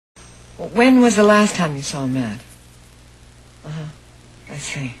When was the last time you saw Matt? I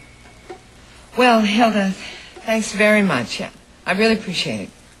see. Well, Hilda, thanks very much. Yeah, I really appreciate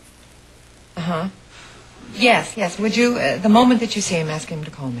it. Yes. Would you, the moment that you see him, ask him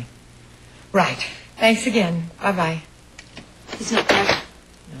to call me? Right. Thanks again. Bye-bye. He's not there?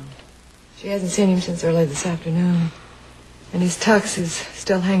 No. She hasn't seen him since early this afternoon. And his tux is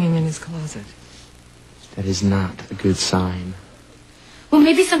still hanging in his closet. That is not a good sign. Well,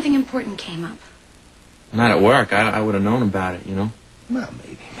 maybe something important came up. Not at work. I would have known about it, you know? Well,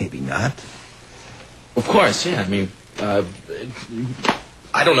 maybe not. Of course, yeah. I mean,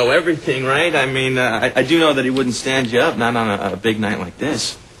 I don't know everything, right? I mean, I do know that he wouldn't stand you up, not on a big night like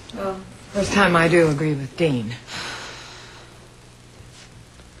this. Well, first time I do agree with Dean.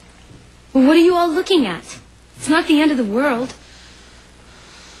 Well, what are you all looking at? It's not the end of the world.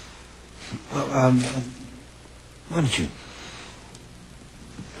 Well, why don't you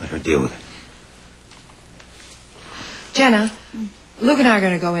let her deal with it? Jenna, Luke and I are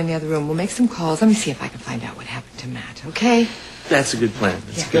going to go in the other room. We'll make some calls. Let me see if I can find out what happened to Matt, okay? That's a good plan.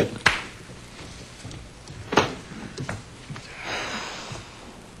 That's good.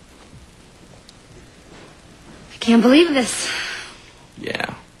 I can't believe this.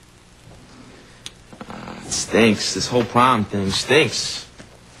 Yeah. It stinks. This whole prom thing stinks.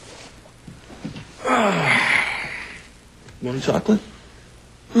 Want a chocolate?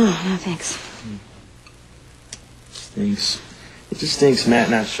 Oh, no, thanks. Stinks. It just stinks Matt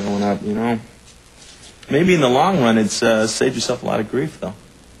not showing up, you know? Maybe in the long run it's saved yourself a lot of grief, though.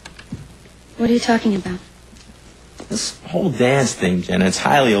 What are you talking about? This whole dance thing, Jenna, it's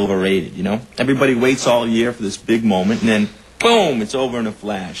highly overrated, you know? Everybody waits all year for this big moment, and then, boom, it's over in a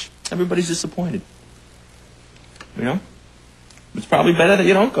flash. Everybody's disappointed. You know? It's probably better that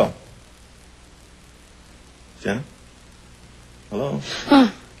you don't go. Jenna? Hello?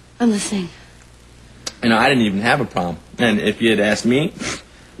 Oh, I'm listening. You know, I didn't even have a prom. And if you had asked me,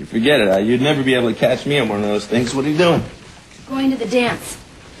 you forget it. You'd never be able to catch me on one of those things. What are you doing? Going to the dance.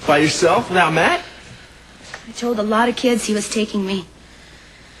 By yourself, without Matt? I told a lot of kids he was taking me.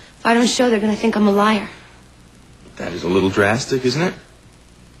 If I don't show, they're going to think I'm a liar. That is a little drastic, isn't it?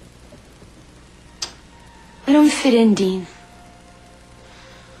 I don't fit in, Dean.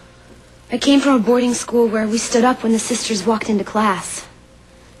 I came from a boarding school where we stood up when the sisters walked into class.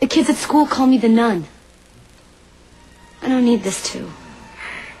 The kids at school call me the nun. I don't need this too.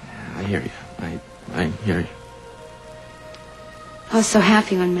 I hear you. I hear you. I was so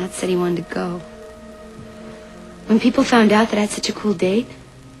happy when Matt said he wanted to go. When people found out that I had such a cool date,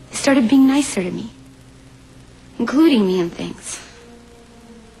 they started being nicer to me, including me in things.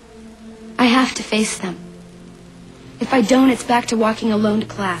 I have to face them. If I don't, it's back to walking alone to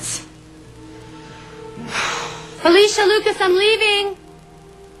class. Alicia, Lucas, I'm leaving.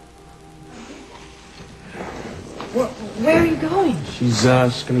 Where are you going? She's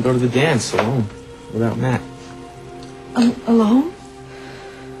just going to go to the dance alone, without Matt. Alone?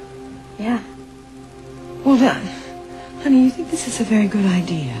 Yeah. Well, honey, you think this is a very good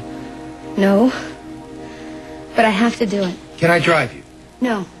idea? No. But I have to do it. Can I drive you?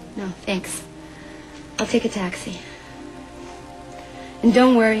 No, thanks. I'll take a taxi. And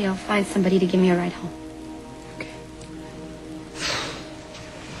don't worry, I'll find somebody to give me a ride home. Okay.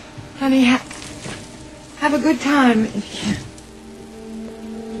 Honey, have a good time if you can.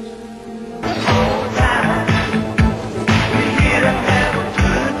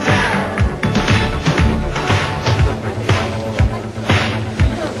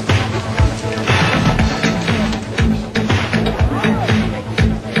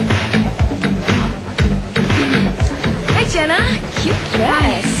 Jenna, cute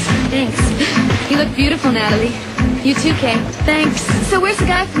dress. Thanks. You look beautiful, Natalie. You too, Kay. Thanks. So where's the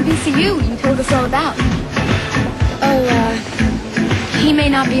guy from BCU you told us all about? Oh, he may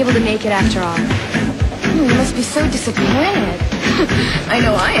not be able to make it after all. You must be so disappointed. I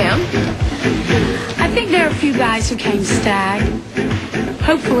know I am. I think there are a few guys who came stag.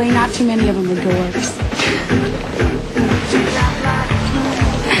 Hopefully not too many of them are dorks.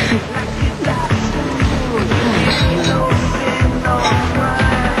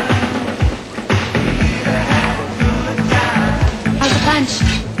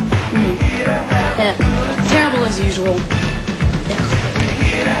 Terrible as usual.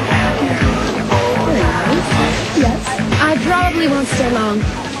 Yes. I probably won't stay long.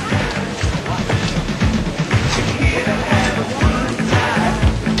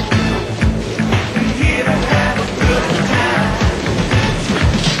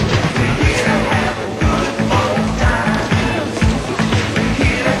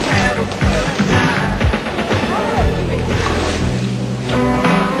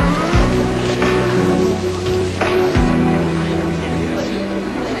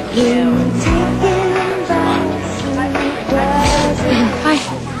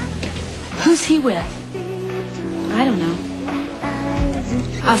 Who's he with? I don't know.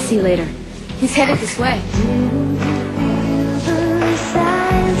 I'll see you later. He's headed this way.